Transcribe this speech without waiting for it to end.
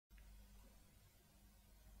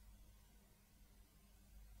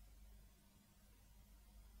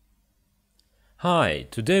Hi,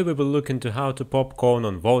 today we will look into how to pop corn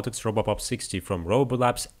on Vortex RoboPop 60 from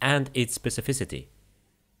RoboLabs and its specificity.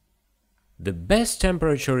 The best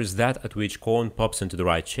temperature is that at which corn pops into the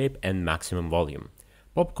right shape and maximum volume.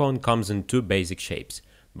 Popcorn comes in two basic shapes,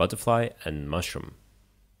 butterfly and mushroom.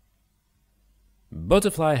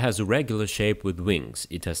 Butterfly has a regular shape with wings.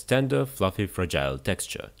 It has tender, fluffy, fragile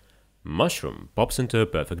texture. Mushroom pops into a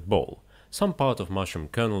perfect ball. Some part of mushroom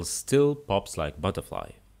kernel still pops like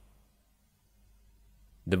butterfly.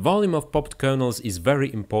 The volume of popped kernels is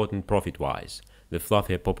very important profit-wise. The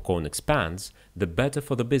fluffier popcorn expands, the better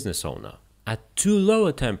for the business owner. At too low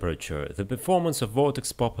a temperature, the performance of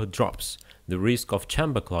vortex popper drops, the risk of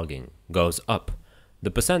chamber clogging goes up,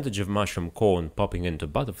 the percentage of mushroom corn popping into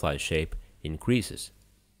butterfly shape increases.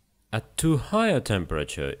 At too high a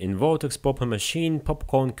temperature, in vortex popper machine,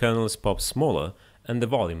 popcorn kernels pop smaller and the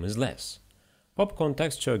volume is less. Popcorn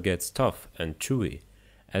texture gets tough and chewy.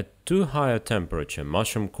 At too high a temperature,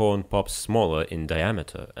 mushroom corn pops smaller in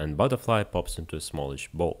diameter and butterfly pops into a smallish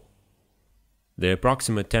ball. The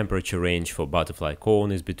approximate temperature range for butterfly corn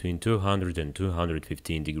is between 200 and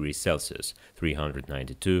 215 degrees Celsius,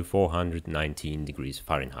 392–419 degrees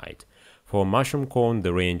Fahrenheit. For mushroom corn,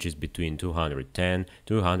 the range is between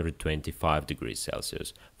 210–225 degrees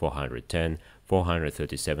Celsius,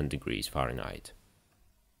 410–437 degrees Fahrenheit.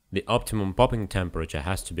 The optimum popping temperature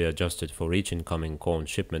has to be adjusted for each incoming corn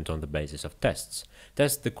shipment on the basis of tests.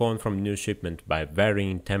 Test the corn from new shipment by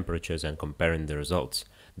varying temperatures and comparing the results.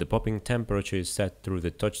 The popping temperature is set through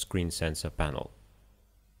the touchscreen sensor panel.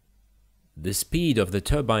 The speed of the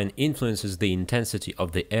turbine influences the intensity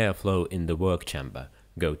of the airflow in the work chamber.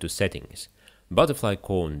 Go to Settings. Butterfly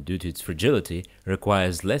corn, due to its fragility,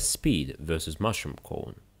 requires less speed versus mushroom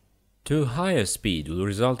corn. Too high a speed will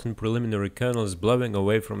result in preliminary kernels blowing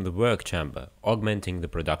away from the work chamber, augmenting the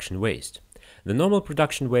production waste. The normal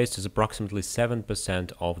production waste is approximately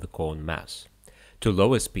 7% of the corn mass. Too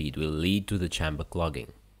low a speed will lead to the chamber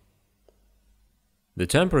clogging. The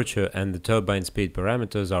temperature and the turbine speed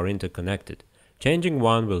parameters are interconnected. Changing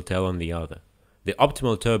one will tell on the other. The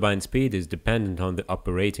optimal turbine speed is dependent on the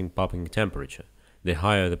operating popping temperature. The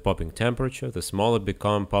higher the popping temperature, the smaller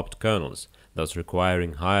become popped kernels, thus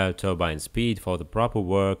requiring higher turbine speed for the proper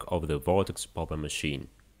work of the vortex popper machine.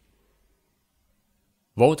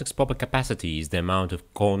 Vortex popper capacity is the amount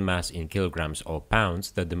of corn mass in kilograms or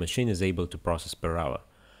pounds that the machine is able to process per hour.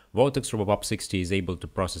 Vortex RoboPop 60 is able to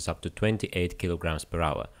process up to 28 kilograms per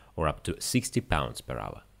hour, or up to 60 pounds per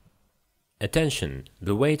hour. Attention!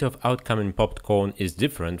 The weight of outcoming popped corn is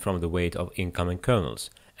different from the weight of incoming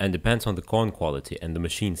kernels, and depends on the corn quality and the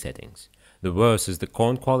machine settings. The worse is the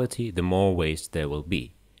corn quality, the more waste there will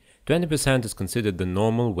be. 20% is considered the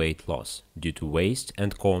normal weight loss, due to waste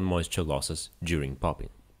and corn moisture losses during popping.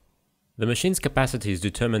 The machine's capacity is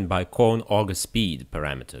determined by corn auger speed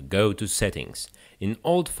parameter. Go to Settings. In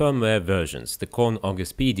old firmware versions, the corn auger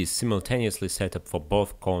speed is simultaneously set up for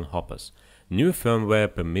both corn hoppers. New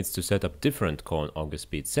firmware permits to set up different corn auger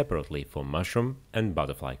speeds separately for mushroom and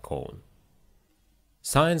butterfly corn.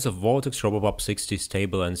 Signs of Vortex RoboPop 60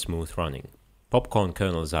 stable and smooth running. Popcorn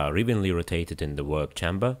kernels are evenly rotated in the work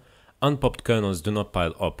chamber. Unpopped kernels do not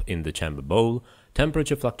pile up in the chamber bowl.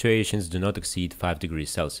 Temperature fluctuations do not exceed 5 degrees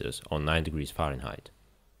Celsius or 9 degrees Fahrenheit.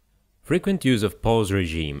 Frequent use of pause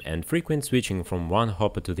regime and frequent switching from one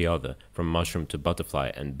hopper to the other, from mushroom to butterfly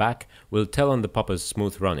and back, will tell on the popper's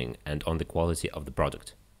smooth running and on the quality of the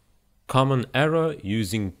product. Common error: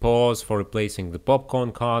 using pause for replacing the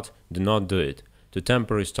popcorn cart. Do not do it. To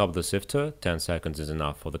temporarily stop the sifter, 10 seconds is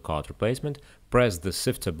enough for the cart replacement, press the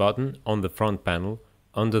sifter button on the front panel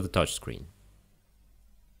under the touchscreen.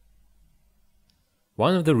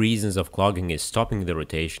 One of the reasons of clogging is stopping the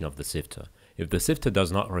rotation of the sifter. If the sifter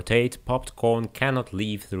does not rotate, popped corn cannot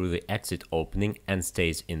leave through the exit opening and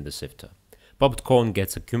stays in the sifter. Popped corn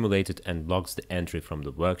gets accumulated and blocks the entry from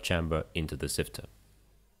the work chamber into the sifter.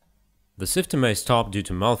 The sifter may stop due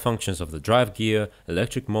to malfunctions of the drive gear,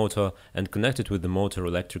 electric motor, and connected with the motor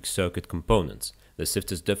electric circuit components, the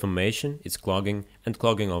sifter's deformation, its clogging, and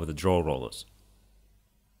clogging of the draw rollers.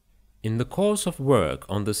 In the course of work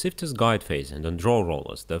on the sifter's guide face and on draw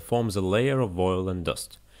rollers, there forms a layer of oil and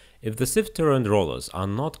dust. If the sifter and rollers are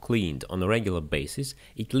not cleaned on a regular basis,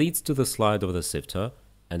 it leads to the slide of the sifter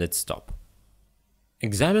and its stop.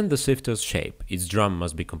 Examine the sifter's shape. Its drum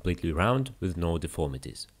must be completely round with no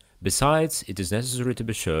deformities. Besides, it is necessary to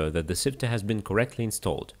be sure that the sifter has been correctly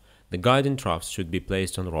installed. The guiding troughs should be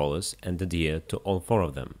placed on rollers and adhere to all 4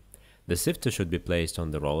 of them. The sifter should be placed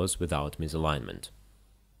on the rollers without misalignment.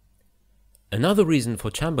 Another reason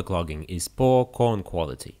for chamber clogging is poor corn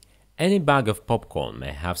quality. Any bag of popcorn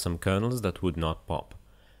may have some kernels that would not pop.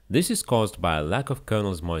 This is caused by a lack of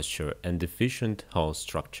kernel's moisture and deficient hull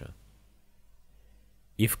structure.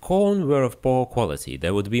 If corn were of poor quality,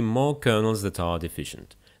 there would be more kernels that are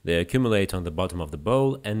deficient. They accumulate on the bottom of the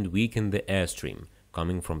bowl and weaken the airstream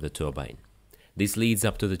coming from the turbine. This leads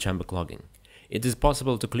up to the chamber clogging. It is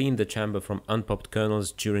possible to clean the chamber from unpopped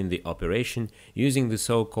kernels during the operation using the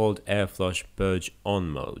so-called air flush purge on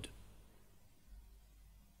mode.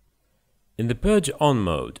 In the purge on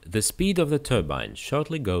mode, the speed of the turbine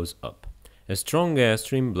shortly goes up. A strong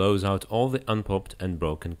airstream blows out all the unpopped and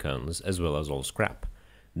broken kernels as well as all scrap.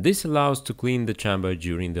 This allows to clean the chamber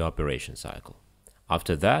during the operation cycle.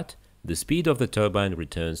 After that, the speed of the turbine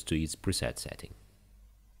returns to its preset setting.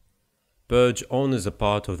 Purge on is a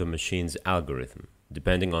part of the machine's algorithm.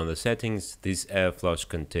 Depending on the settings, this air flush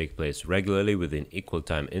can take place regularly within equal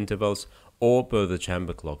time intervals or per the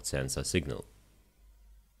chamber clogged sensor signal.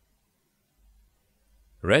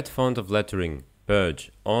 Red font of lettering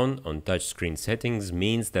Purge on touchscreen settings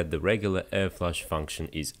means that the regular air flush function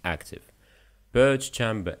is active. Purge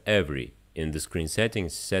chamber every in the screen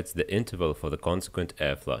settings sets the interval for the consequent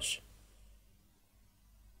air flush.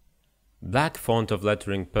 Black font of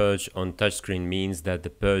lettering Purge on touchscreen means that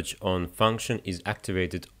the Purge on function is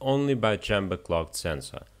activated only by chamber clogged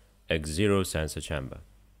sensor, X0 sensor chamber.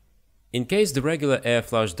 In case the regular air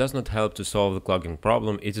flush does not help to solve the clogging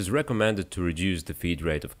problem, it is recommended to reduce the feed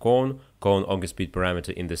rate of corn auger speed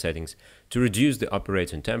parameter in the settings, to reduce the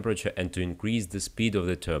operating temperature and to increase the speed of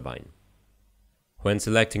the turbine. When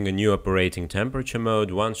selecting a new operating temperature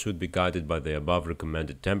mode, one should be guided by the above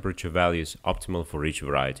recommended temperature values optimal for each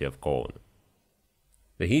variety of corn.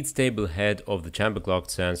 The heat stable head of the chamber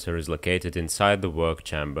clogged sensor is located inside the work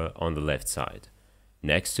chamber on the left side.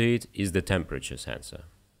 Next to it is the temperature sensor.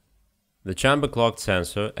 The chamber clogged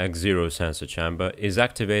sensor, X0 sensor chamber, is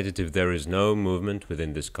activated if there is no movement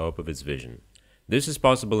within the scope of its vision. This is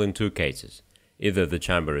possible in two cases: either the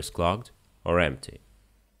chamber is clogged or empty.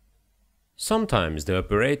 Sometimes the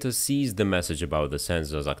operator sees the message about the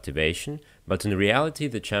sensor's activation, but in reality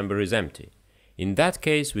the chamber is empty. In that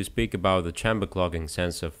case, we speak about the chamber clogging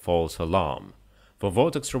sensor false alarm. For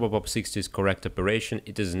vortex RoboPop 60's correct operation,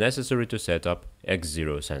 it is necessary to set up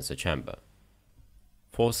X0 sensor chamber.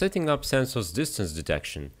 For setting up sensor's distance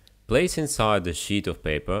detection, place inside the sheet of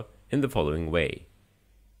paper in the following way.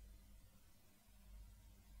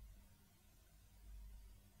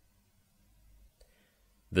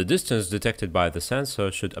 The distance detected by the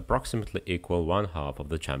sensor should approximately equal 1/2 of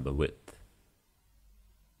the chamber width.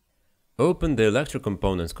 Open the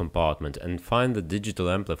electrocomponents compartment and find the digital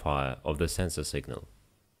amplifier of the sensor signal.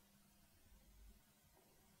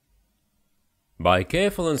 By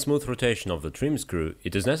careful and smooth rotation of the trim screw,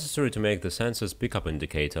 it is necessary to make the sensor's pickup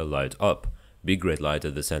indicator light up, big red light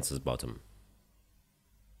at the sensor's bottom.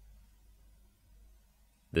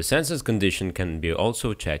 The sensor's condition can be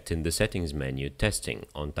also checked in the settings menu Testing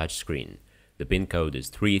on touchscreen. The pin code is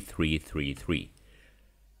 3333.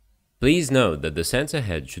 Please note that the sensor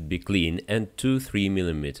head should be clean and 2-3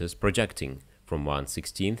 mm projecting from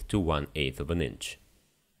 1/16 to 1/8 of an inch.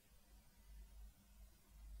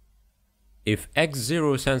 If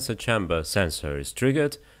X0 sensor chamber sensor is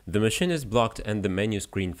triggered, the machine is blocked and the menu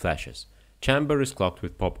screen flashes. Chamber is clogged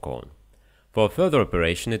with popcorn. For further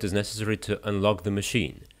operation, it is necessary to unlock the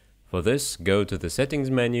machine. For this, go to the settings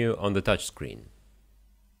menu on the touchscreen.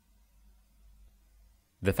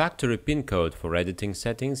 The factory pin code for editing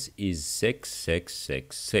settings is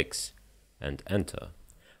 6666 and enter.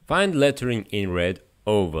 Find lettering in red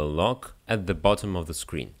overlock at the bottom of the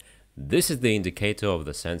screen. This is the indicator of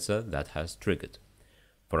the sensor that has triggered.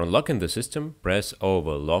 For unlocking the system, press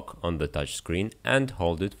overlock on the touchscreen and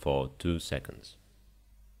hold it for 2 seconds.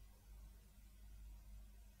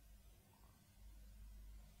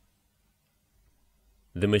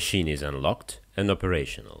 The machine is unlocked and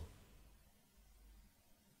operational.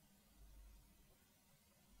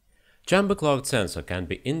 Chamber clogged sensor can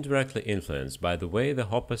be indirectly influenced by the way the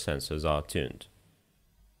hopper sensors are tuned.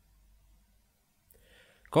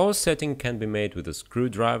 Cause setting can be made with a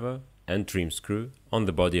screwdriver and trim screw on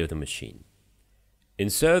the body of the machine.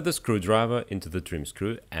 Insert the screwdriver into the trim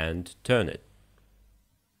screw and turn it.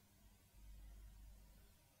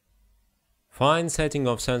 Fine setting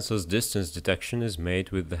of sensor's distance detection is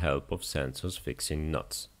made with the help of sensors fixing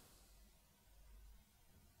nuts.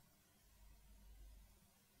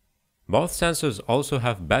 Both sensors also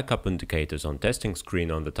have backup indicators on testing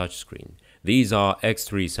screen on the touchscreen. These are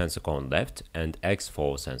X3 sensor cone left and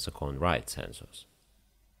X4 sensor cone right sensors.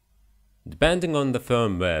 Depending on the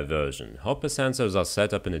firmware version, hopper sensors are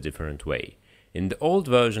set up in a different way. In the old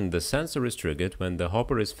version, the sensor is triggered when the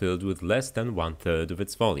hopper is filled with less than 1/3 of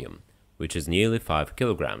its volume. which is nearly 5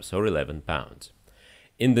 kilograms or 11 pounds.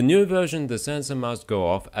 In the new version, the sensor must go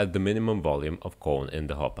off at the minimum volume of corn in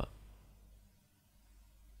the hopper.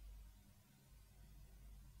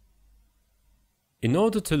 In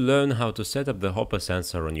order to learn how to set up the hopper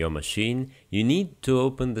sensor on your machine, you need to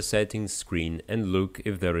open the settings screen and look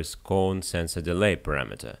if there is corn sensor delay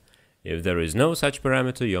parameter. If there is no such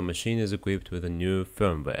parameter, your machine is equipped with a new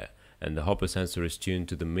firmware, and the hopper sensor is tuned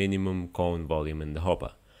to the minimum corn volume in the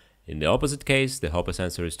hopper. In the opposite case, the hopper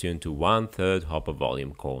sensor is tuned to 1/3 hopper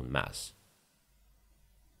volume corn mass.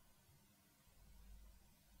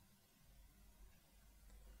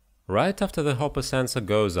 Right after the hopper sensor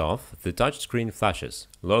goes off, the touchscreen flashes,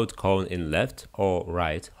 load corn in left or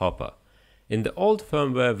right hopper. In the old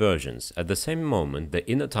firmware versions, at the same moment the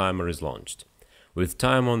inner timer is launched. With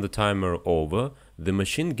time on the timer over, the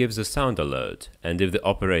machine gives a sound alert, and if the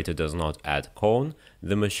operator does not add corn,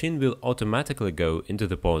 the machine will automatically go into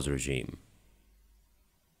the pause regime.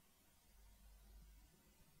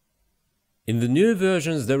 In the new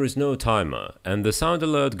versions there is no timer, and the sound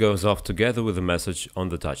alert goes off together with a message on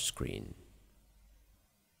the touchscreen.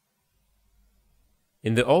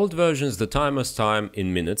 In the old versions the timer's time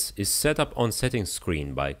in minutes is set up on settings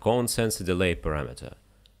screen by corn sensor delay parameter.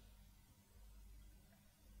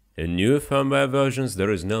 In newer firmware versions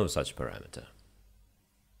there is no such parameter.